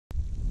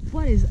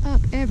What is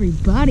up,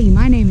 everybody?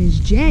 My name is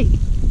Jay.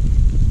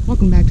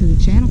 Welcome back to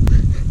the channel.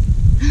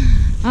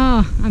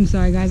 Oh, I'm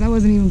sorry guys, I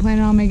wasn't even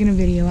planning on making a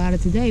video out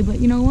of today,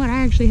 but you know what,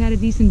 I actually had a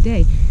decent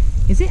day.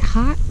 Is it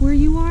hot where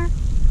you are?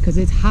 Because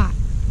it's hot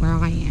where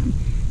I am,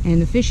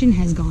 and the fishing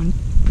has gone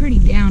pretty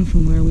down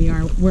from where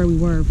we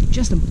were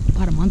just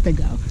about a month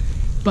ago.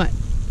 But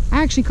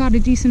I actually caught a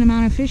decent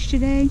amount of fish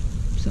today,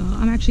 so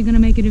I'm actually gonna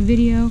make it a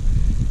video.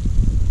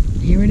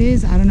 Here it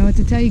is. I don't know what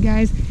to tell you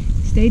guys.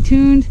 Stay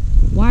tuned,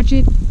 watch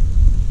it.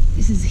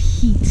 This is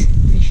heat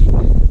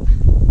fishing.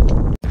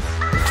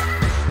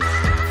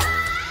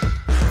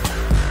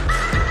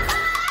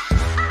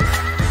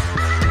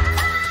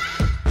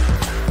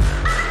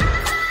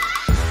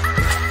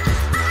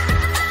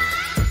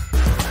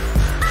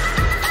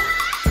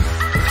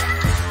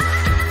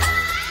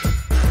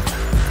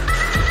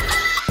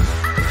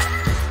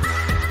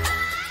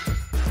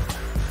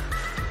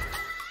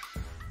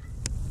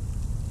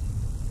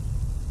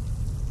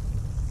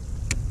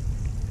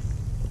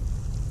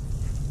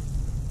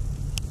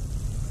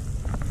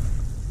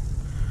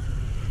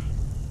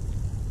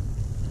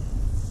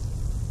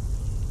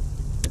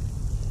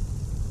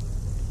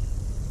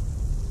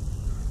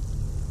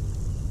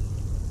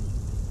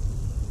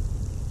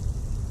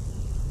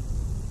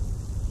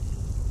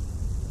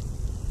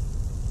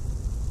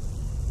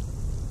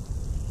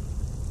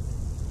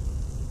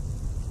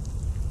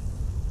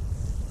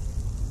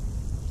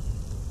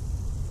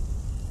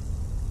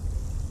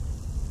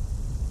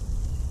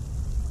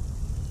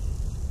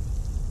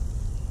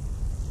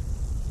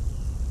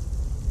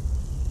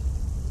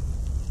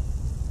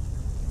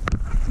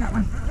 Got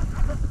one.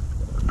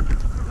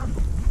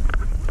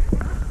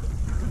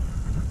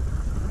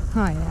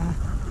 Oh yeah.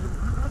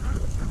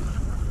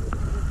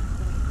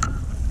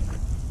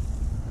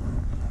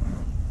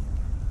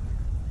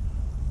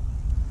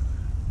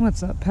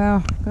 What's up,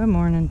 pal? Good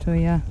morning to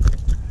ya.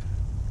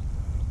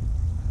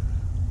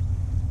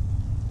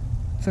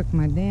 Took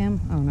my dam.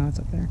 Oh no, it's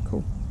up there.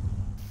 Cool.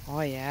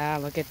 Oh yeah,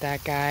 look at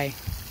that guy.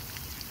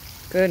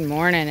 Good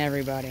morning,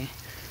 everybody.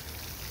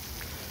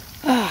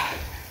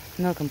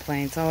 No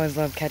complaints. Always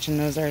love catching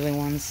those early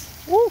ones.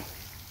 Woo!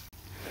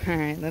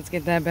 Alright, let's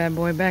get that bad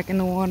boy back in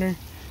the water.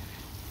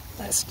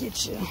 Let's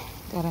get you.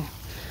 Gotta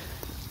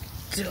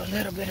do a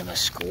little bit of a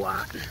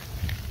squat.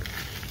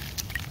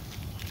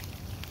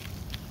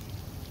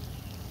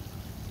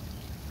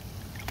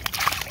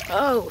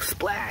 Oh,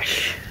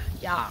 splash.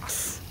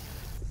 Yas.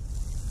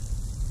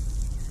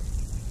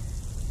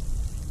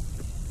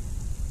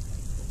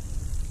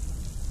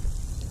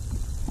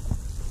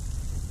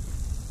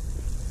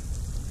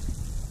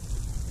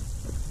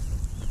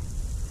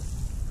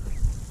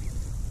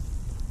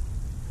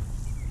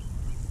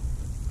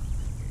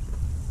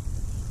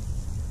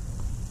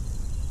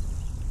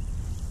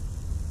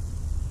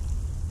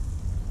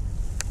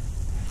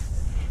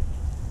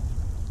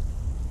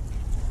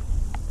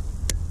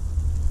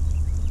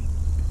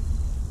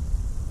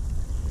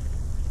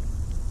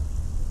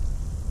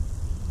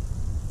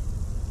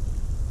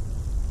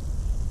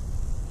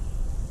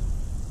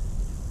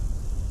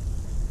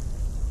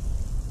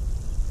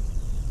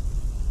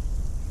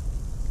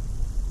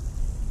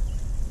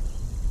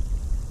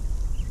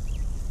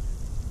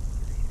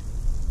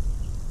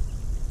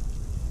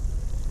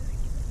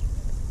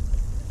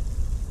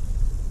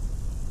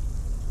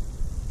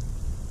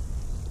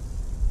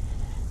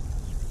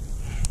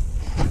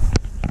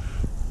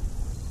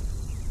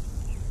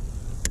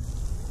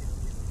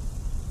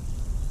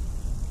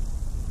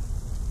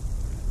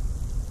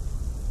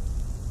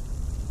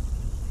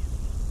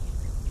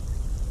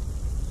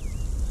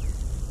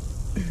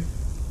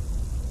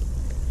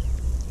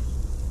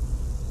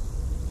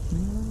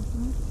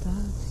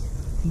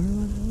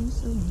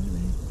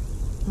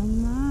 Oh,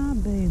 my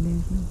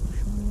baby.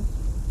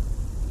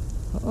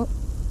 Oh,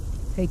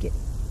 take it.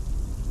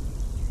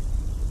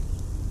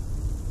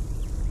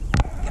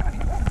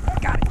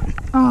 Got it.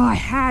 Oh, I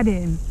had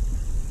him.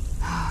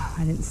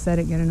 I didn't set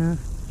it good enough.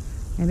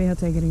 Maybe he'll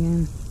take it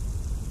again.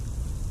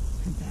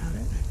 I doubt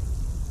it.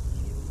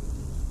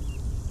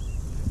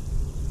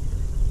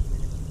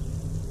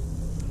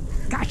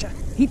 Gotcha.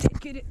 He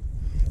took it.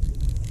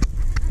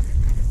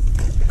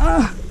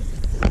 Oh.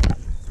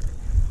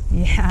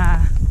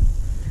 Yeah.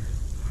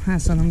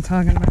 That's what I'm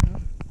talking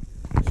about.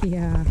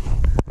 Yeah.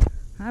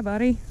 Hi,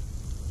 buddy.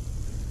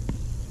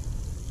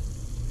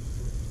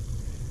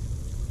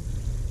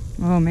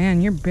 Oh,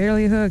 man, you're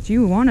barely hooked.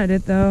 You wanted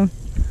it, though.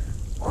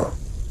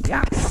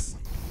 Yes.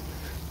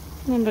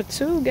 Number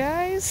 2,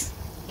 guys.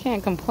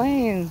 Can't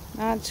complain.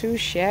 Not too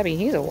shabby.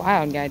 He's a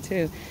wild guy,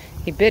 too.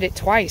 He bit it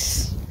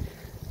twice.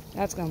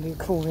 That's gonna be a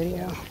cool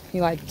video.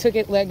 He like took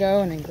it, let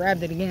go, and then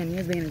grabbed it again. He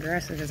was being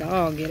aggressive as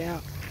all get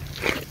out.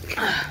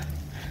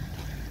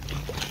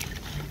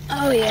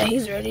 Oh yeah,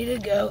 he's ready to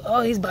go.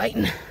 Oh, he's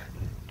biting.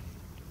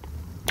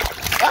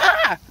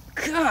 Ah!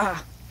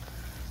 God.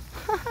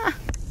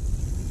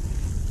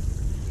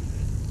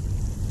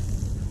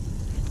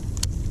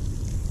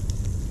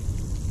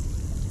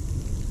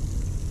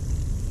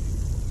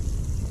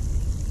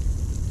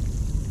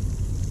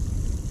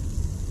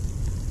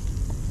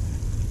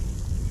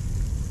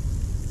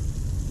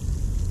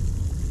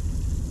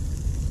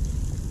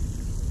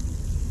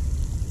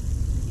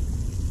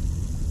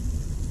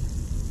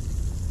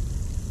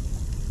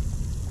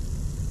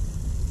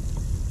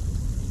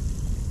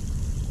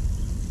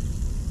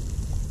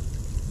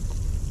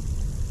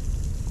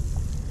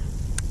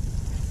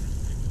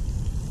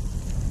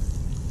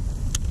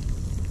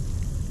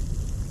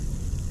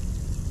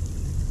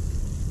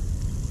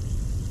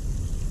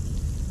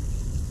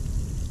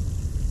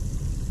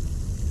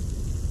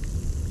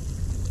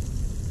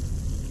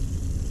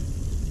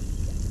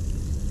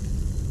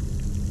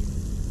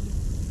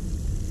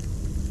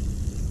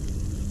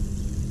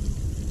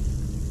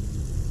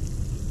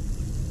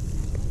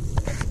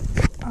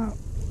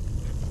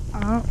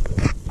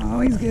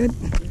 he's good.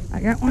 I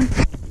got one.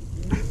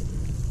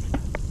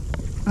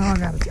 Oh, I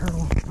got a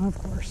turtle, of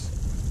course.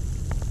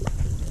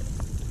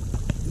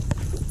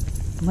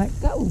 Let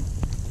go.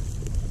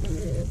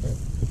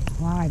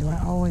 Why do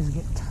I always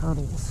get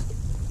turtles?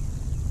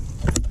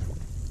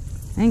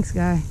 Thanks,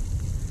 guy.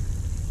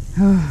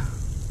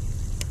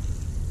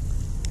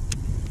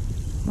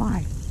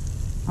 Why?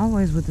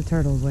 Always with the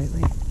turtles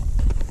lately.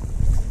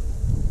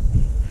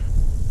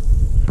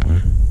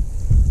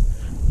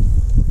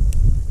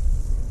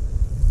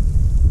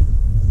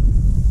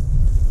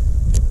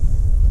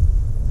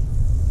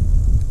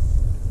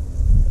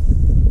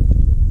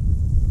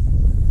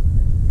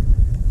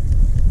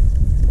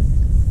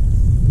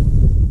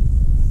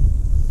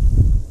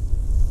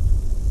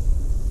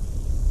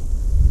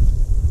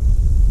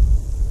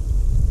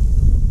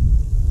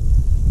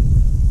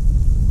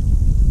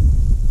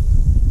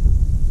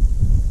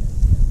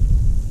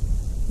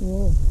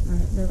 Whoa,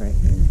 they're right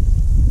here.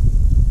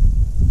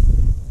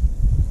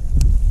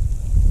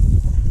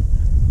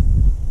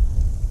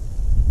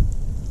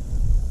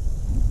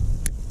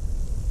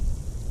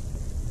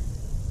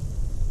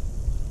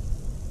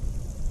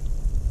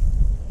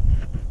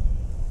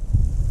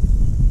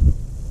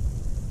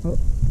 Oh.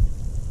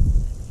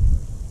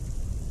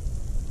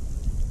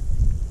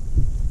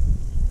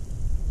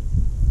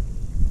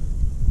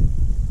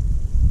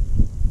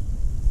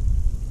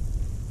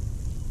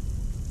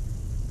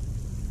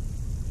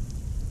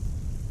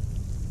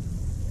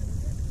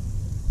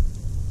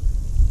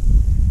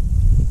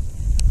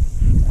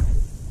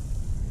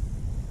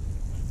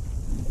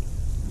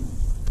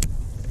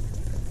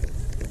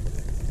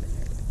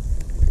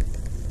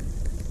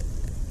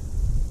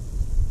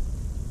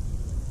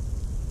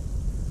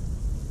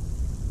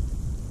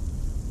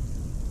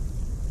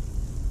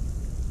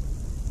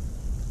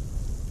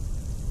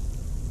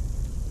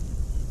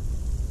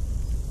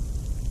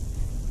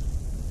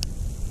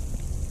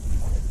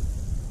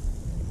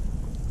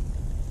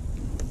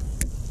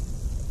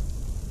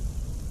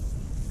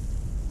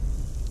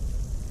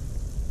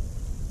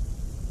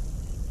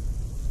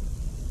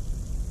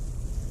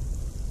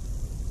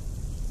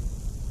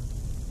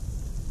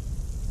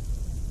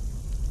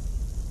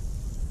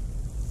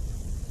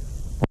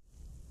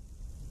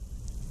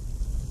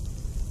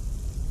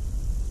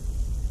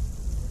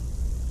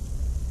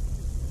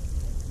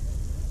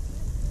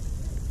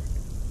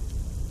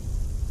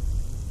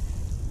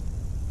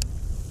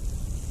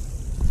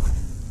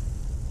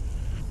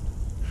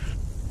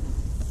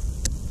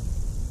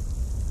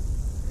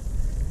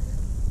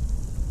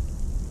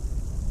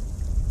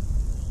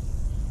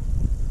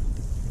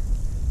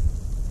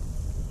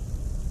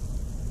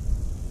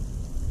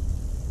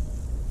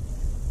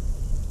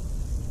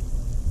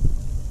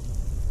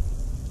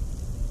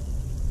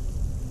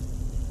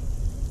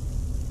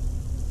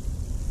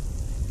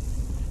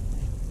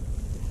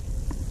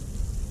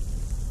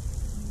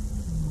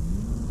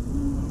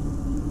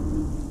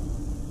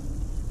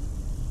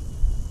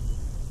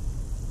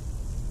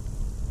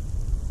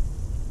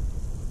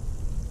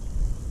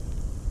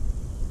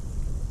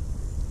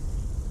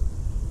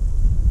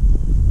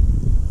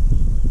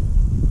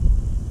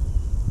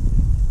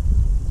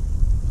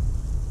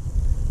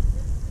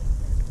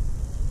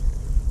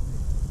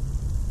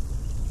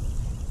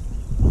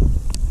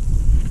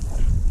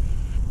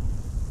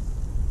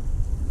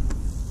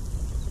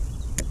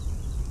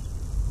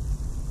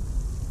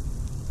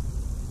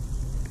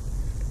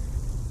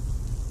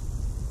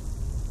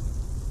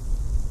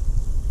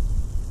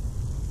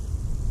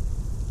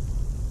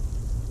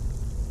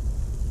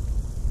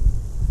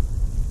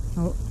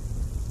 Oh,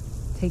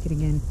 take it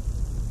again.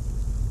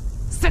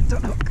 Sit the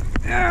hook.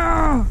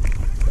 Yeah.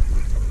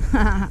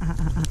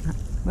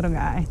 Little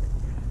guy.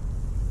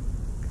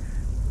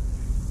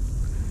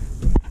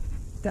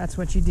 That's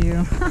what you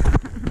do.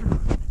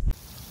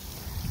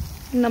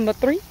 Number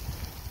 3,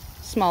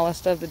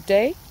 smallest of the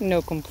day.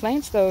 No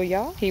complaints though,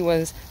 y'all. He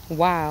was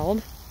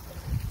wild.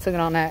 Took it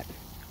on that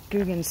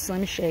Guggen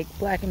Slim Shake,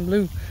 black and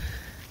blue.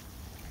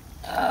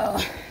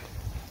 Oh,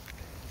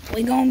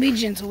 we gonna be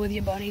gentle with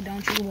you, buddy.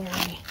 Don't you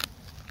worry.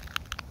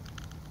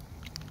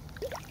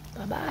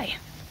 Bye-bye.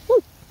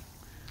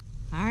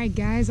 Alright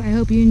guys, I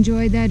hope you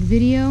enjoyed that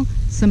video.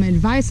 Some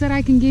advice that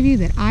I can give you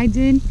that I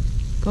did: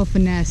 go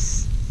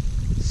finesse.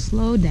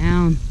 Slow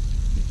down.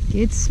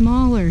 Get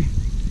smaller.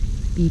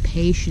 Be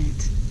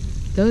patient.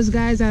 Those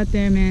guys out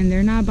there, man,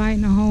 they're not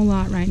biting a whole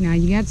lot right now.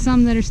 You got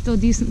some that are still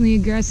decently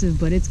aggressive,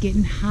 but it's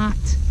getting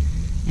hot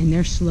and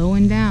they're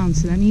slowing down.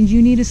 So that means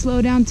you need to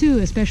slow down too,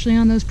 especially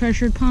on those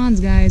pressured ponds,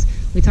 guys.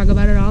 We talk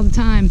about it all the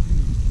time.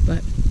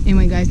 But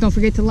anyway, guys, don't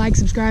forget to like,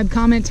 subscribe,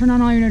 comment, turn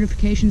on all your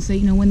notifications so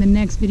you know when the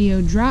next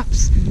video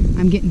drops.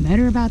 I'm getting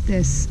better about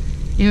this.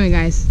 Anyway,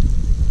 guys,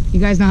 you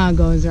guys know how it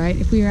goes, right?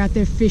 If we are out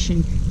there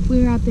fishing, if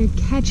we are out there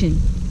catching,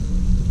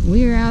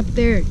 we are out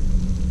there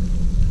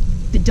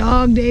the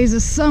dog days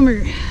of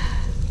summer.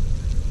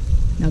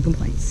 No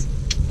complaints.